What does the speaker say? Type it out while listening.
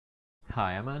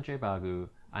Hi, I'm Andre Bagoo,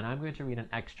 and I'm going to read an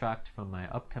extract from my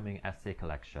upcoming essay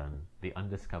collection, The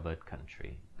Undiscovered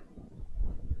Country.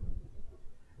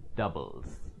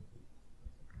 Doubles.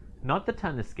 Not the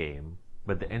tennis game,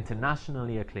 but the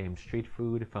internationally acclaimed street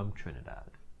food from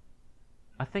Trinidad.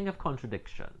 A thing of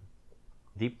contradiction.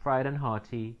 Deep fried and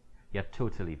hearty, yet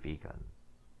totally vegan.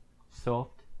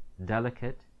 Soft,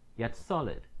 delicate, yet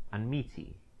solid and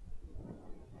meaty.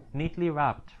 Neatly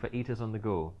wrapped for eaters on the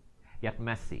go, yet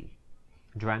messy,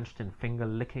 drenched in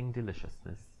finger-licking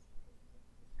deliciousness.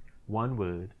 One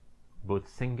word, both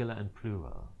singular and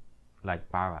plural, like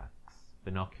barracks,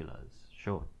 binoculars,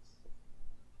 shorts.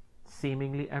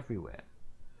 Seemingly everywhere,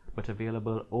 but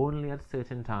available only at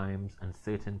certain times and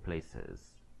certain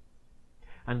places.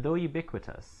 And though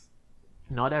ubiquitous,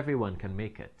 not everyone can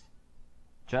make it.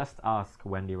 Just ask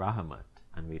Wendy Rahamat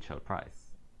and Rachel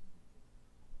Price.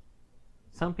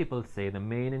 Some people say the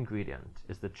main ingredient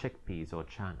is the chickpeas or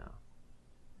chana.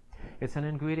 It's an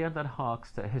ingredient that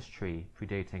harks to a history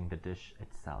predating the dish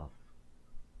itself.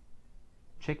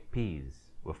 Chickpeas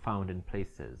were found in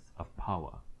places of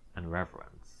power and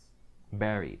reverence,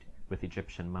 buried with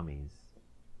Egyptian mummies.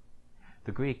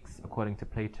 The Greeks, according to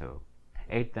Plato,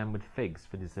 ate them with figs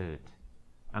for dessert,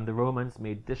 and the Romans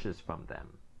made dishes from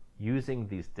them, using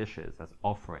these dishes as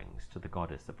offerings to the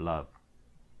goddess of love.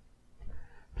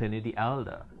 Pliny the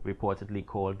Elder reportedly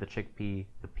called the chickpea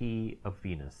the pea of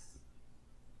Venus,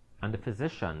 and the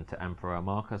physician to Emperor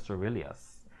Marcus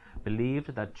Aurelius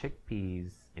believed that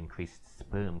chickpeas increased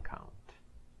sperm count.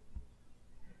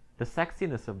 The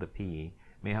sexiness of the pea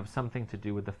may have something to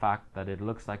do with the fact that it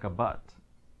looks like a butt,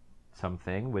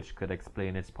 something which could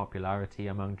explain its popularity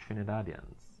among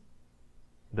Trinidadians,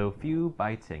 though few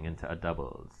biting into a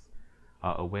doubles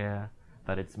are aware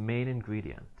that its main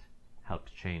ingredient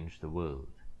helped change the world.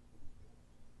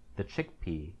 The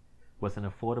chickpea was an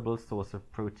affordable source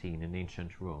of protein in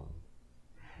ancient Rome.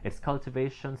 Its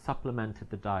cultivation supplemented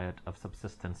the diet of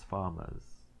subsistence farmers.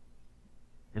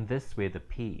 In this way, the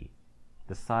pea,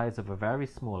 the size of a very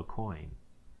small coin,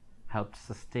 helped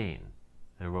sustain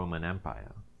the Roman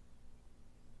Empire.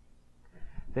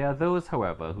 There are those,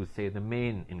 however, who say the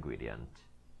main ingredient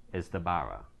is the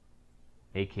bara,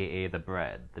 aka the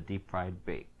bread, the deep-fried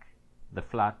bake, the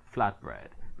flat bread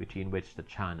between which the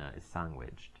chana is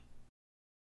sandwiched.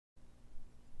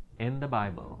 In the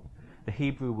Bible, the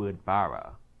Hebrew word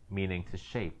bara, meaning to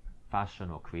shape, fashion,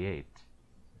 or create,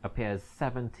 appears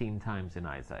 17 times in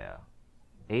Isaiah,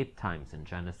 8 times in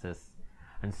Genesis,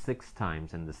 and 6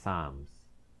 times in the Psalms.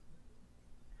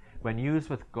 When used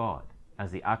with God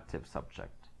as the active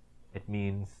subject, it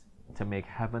means to make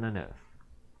heaven and earth,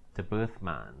 to birth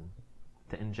man,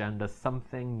 to engender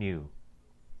something new,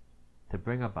 to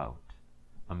bring about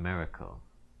a miracle.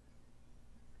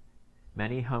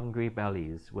 Many hungry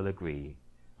bellies will agree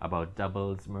about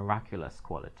double's miraculous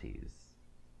qualities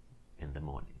in the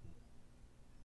morning.